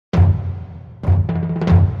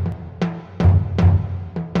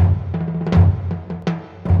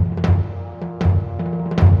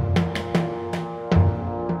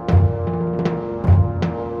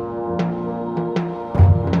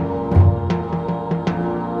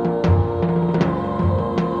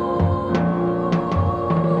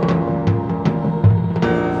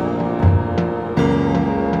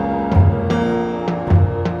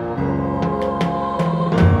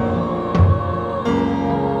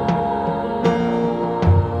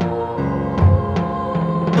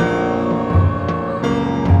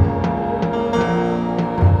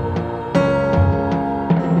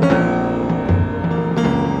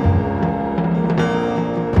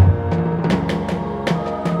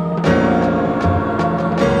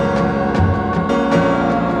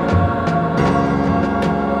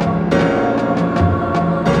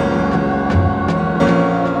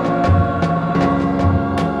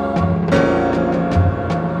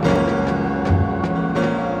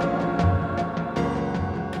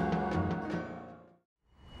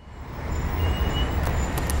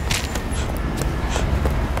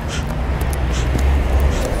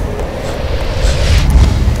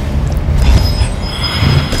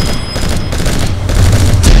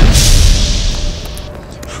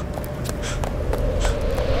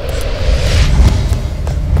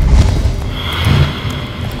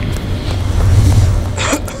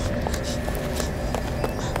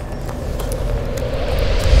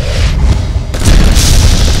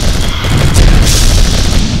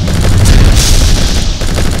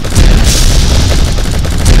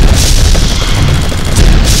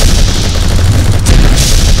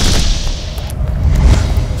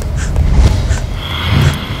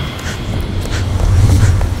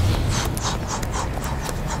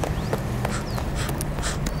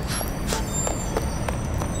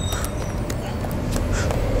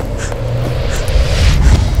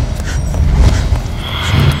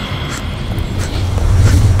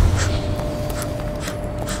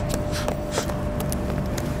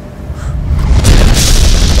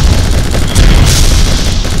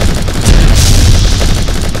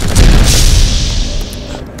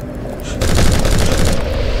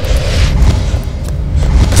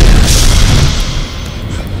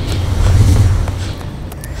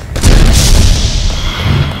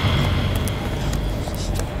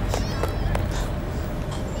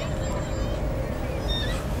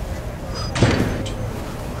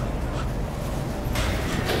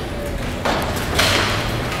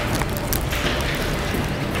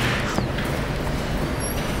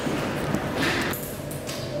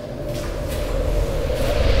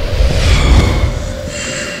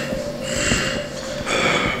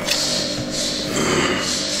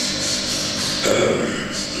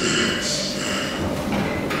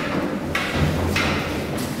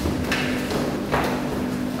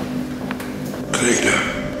later,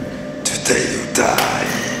 today you die.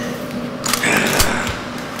 And,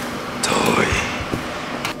 toy,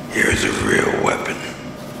 here's a real weapon.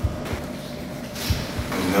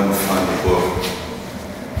 You'll never find the book.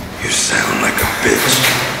 You sound like a bitch.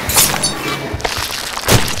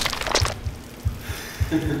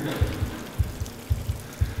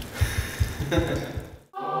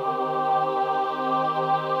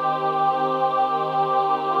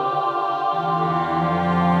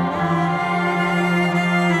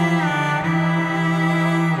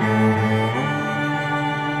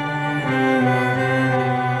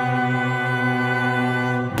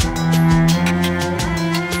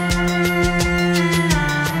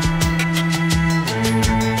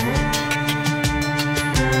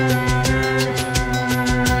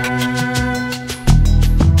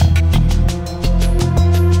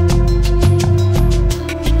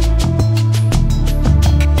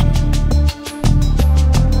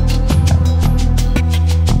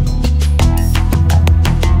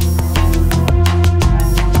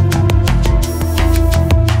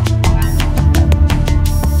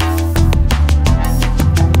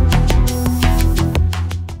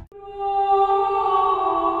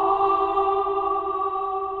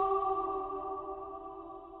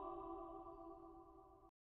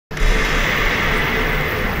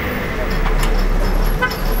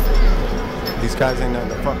 These guys ain't nothing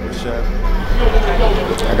to fuck with, Sheb.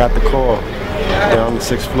 I got the call. They're on the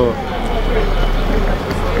 6th floor.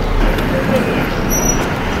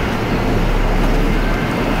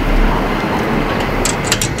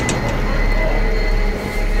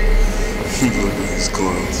 Look at his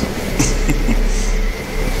clothes.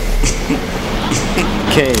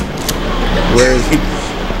 Kane, where is he?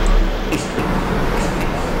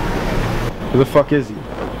 Who the fuck is he?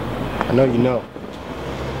 I know you know.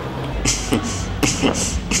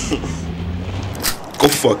 Go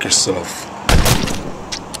fuck yourself.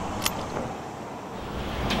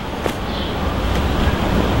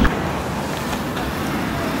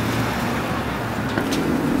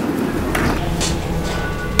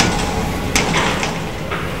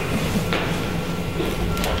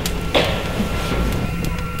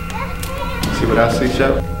 See what I see,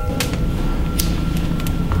 Sheb?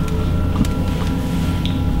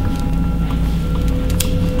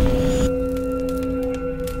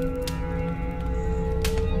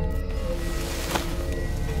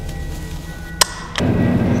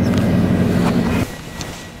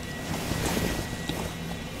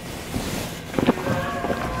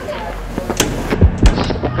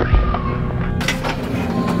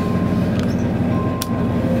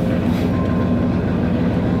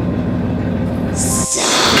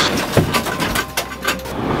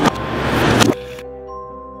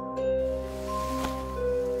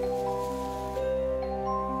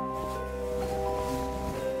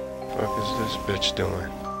 What is this bitch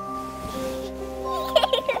doing?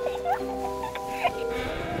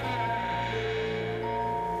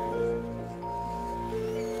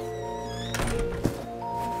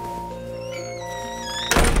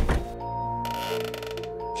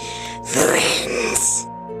 Friends.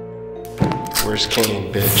 Where's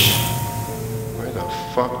Kane, bitch? Where the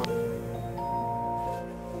fuck?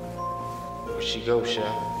 Where'd she go,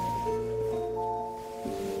 Sheb?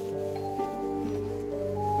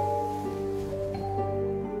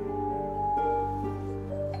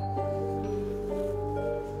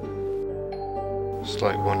 It's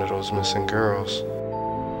like one of those missing girls.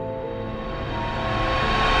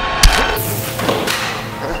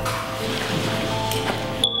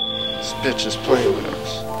 This bitch is playing with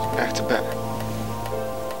us, back to back.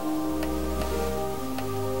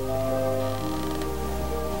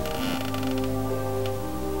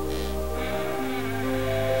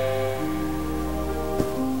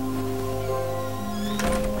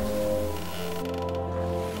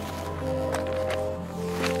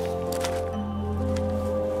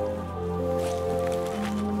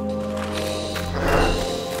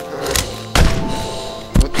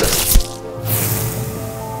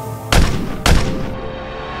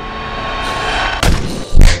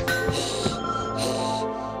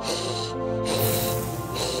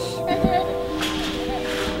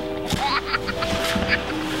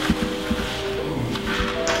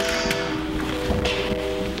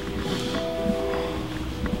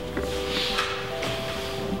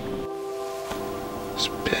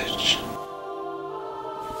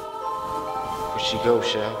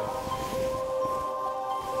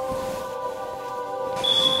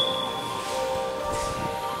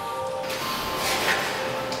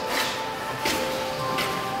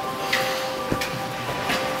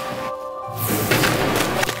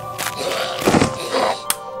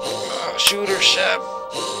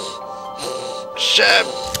 Sheb,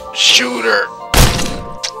 shoot her.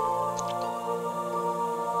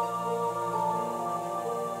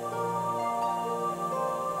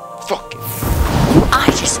 Fuck it. I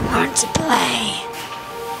just want to play.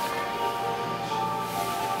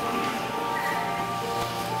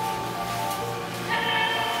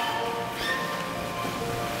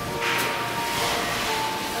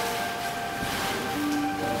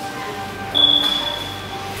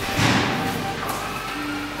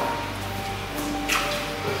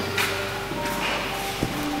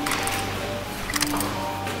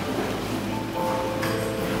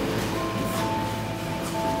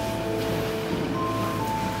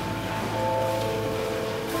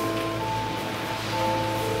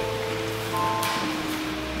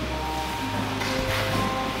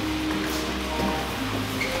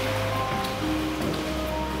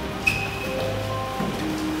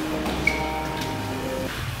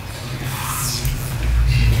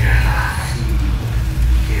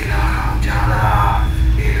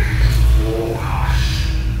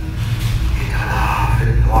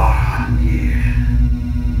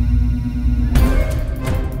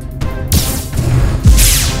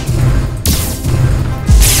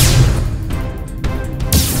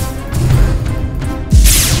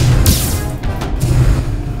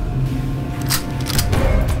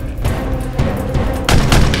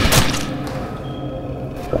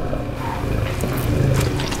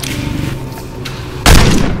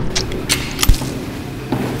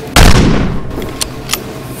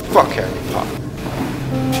 Fuck Harry Potter.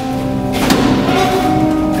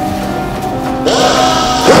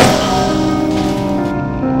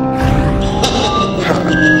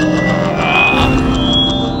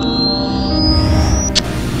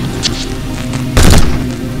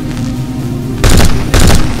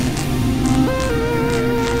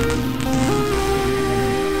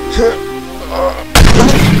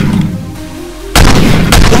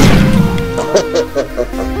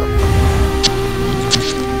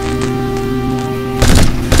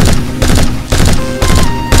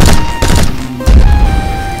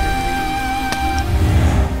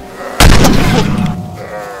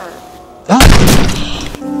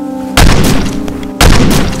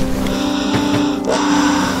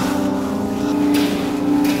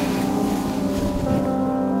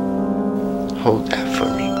 Hold that for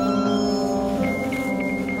me.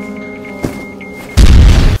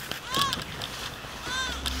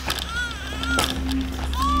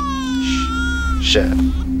 Sheb,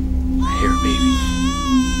 I hear a baby.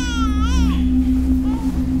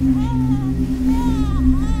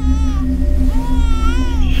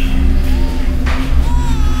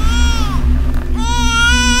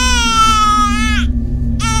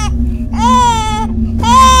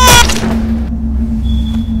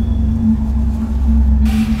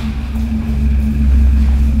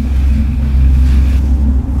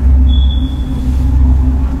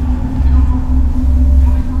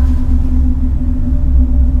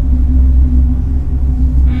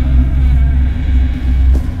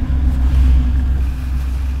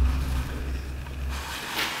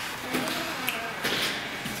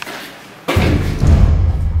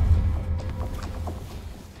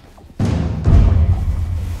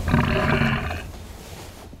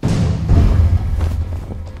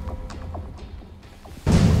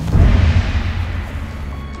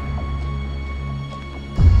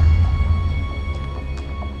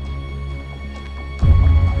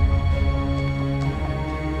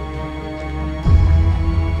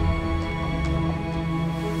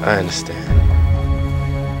 I understand.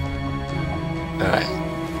 All right.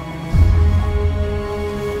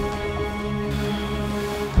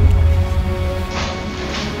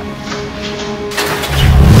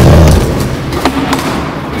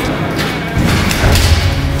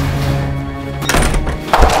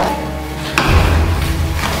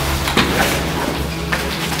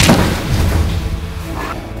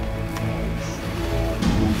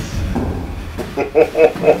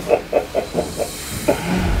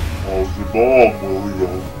 How's your mom,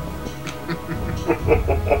 William?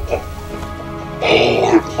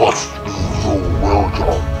 Oh, it must be you,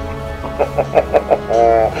 William.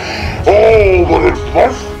 Oh, but it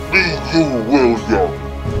must be you, William.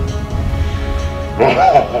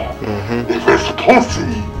 If it's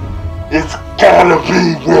pussy, it's gotta be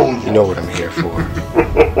William. You know what I'm here for.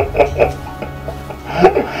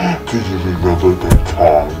 Do you remember that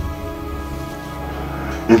time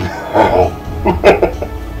in hell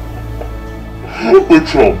with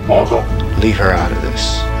your mother? Leave her out of this.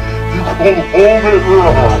 You come home at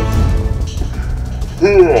last.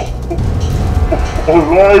 Here,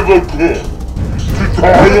 alive again, to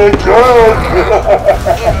die again.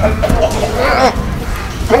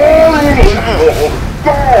 Die You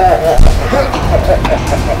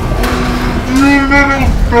little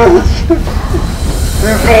bitch!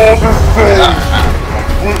 It's all the same!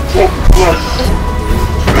 We took flesh!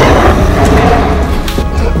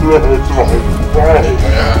 That's my fight!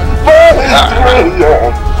 Fight!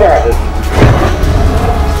 Yes!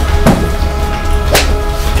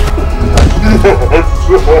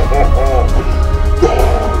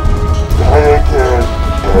 Die again!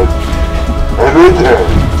 And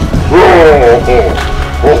again!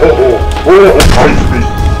 Ice me!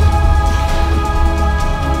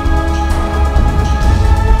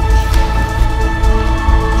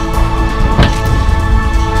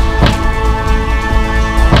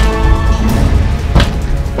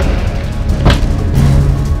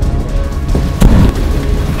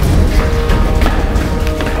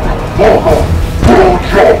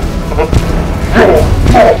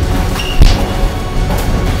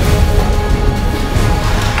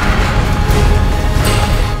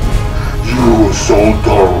 You were so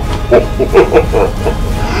dumb.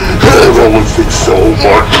 Everyone thinks so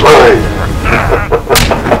much pain.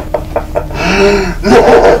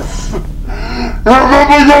 Yes!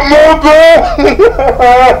 Remember your mother?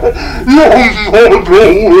 Your mother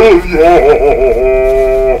will you?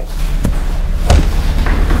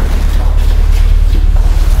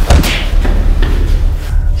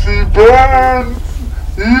 She burns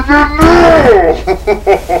even more!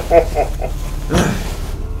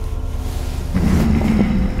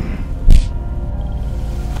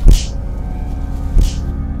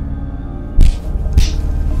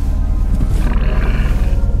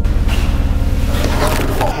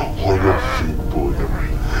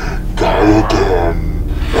 Die again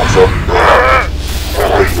as a man.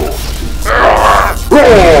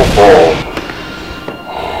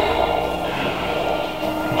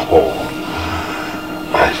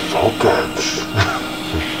 I forget.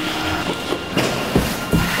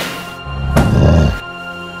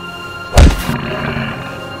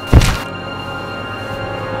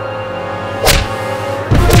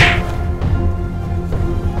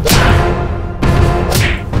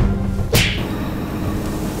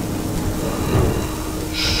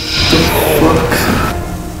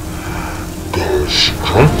 There's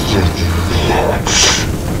strength in you yet.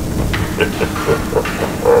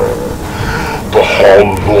 But how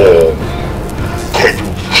long can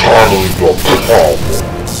you channel your power?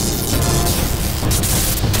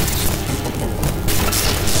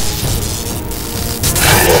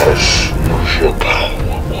 Yes, use your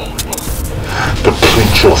power.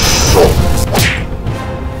 Deplete your soul.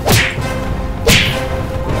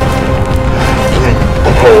 Bring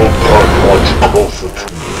Pearl God much closer to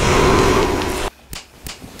me.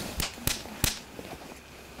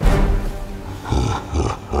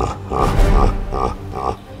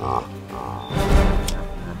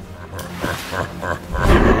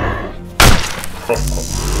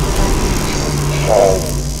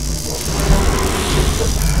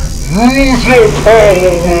 Use your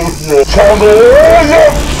power with your channel all your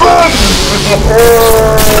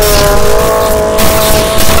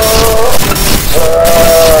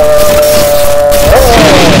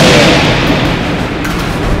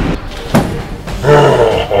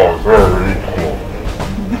Very good.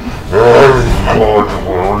 Very good,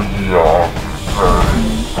 William.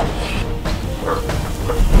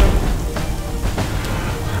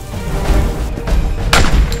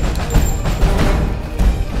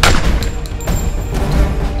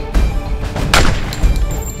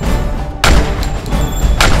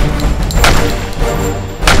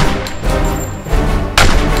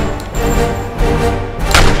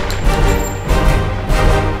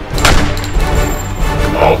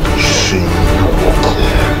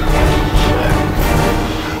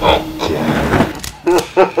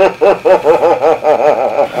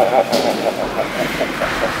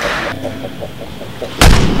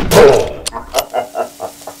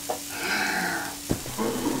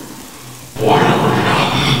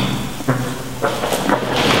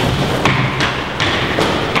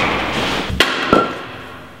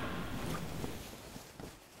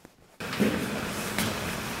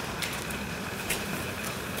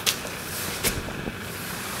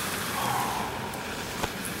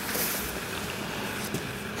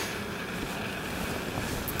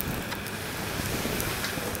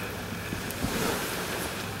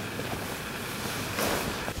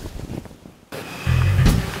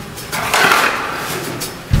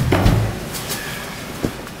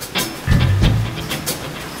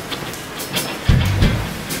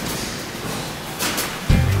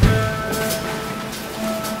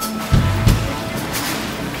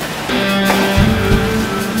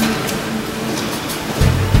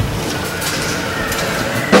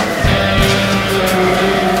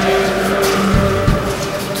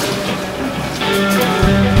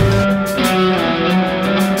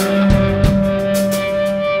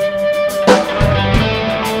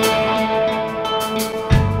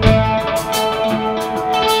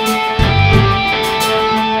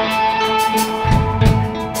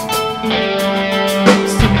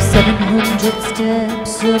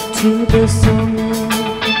 to the summit.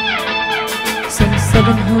 Some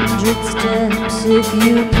 700 steps if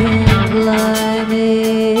you can climb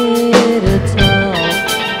it atop.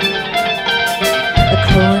 A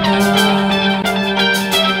corner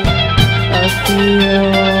of the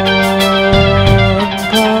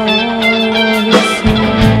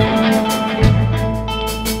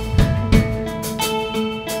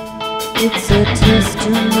It's a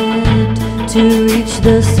testament to reach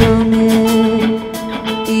the summit.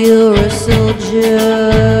 You're a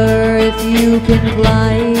soldier if you can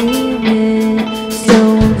climb it.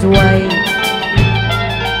 Stones white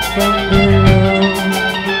from below,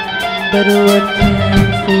 but what can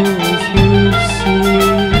fools who see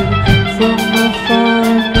from afar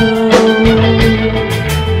know?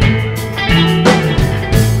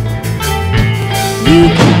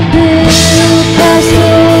 You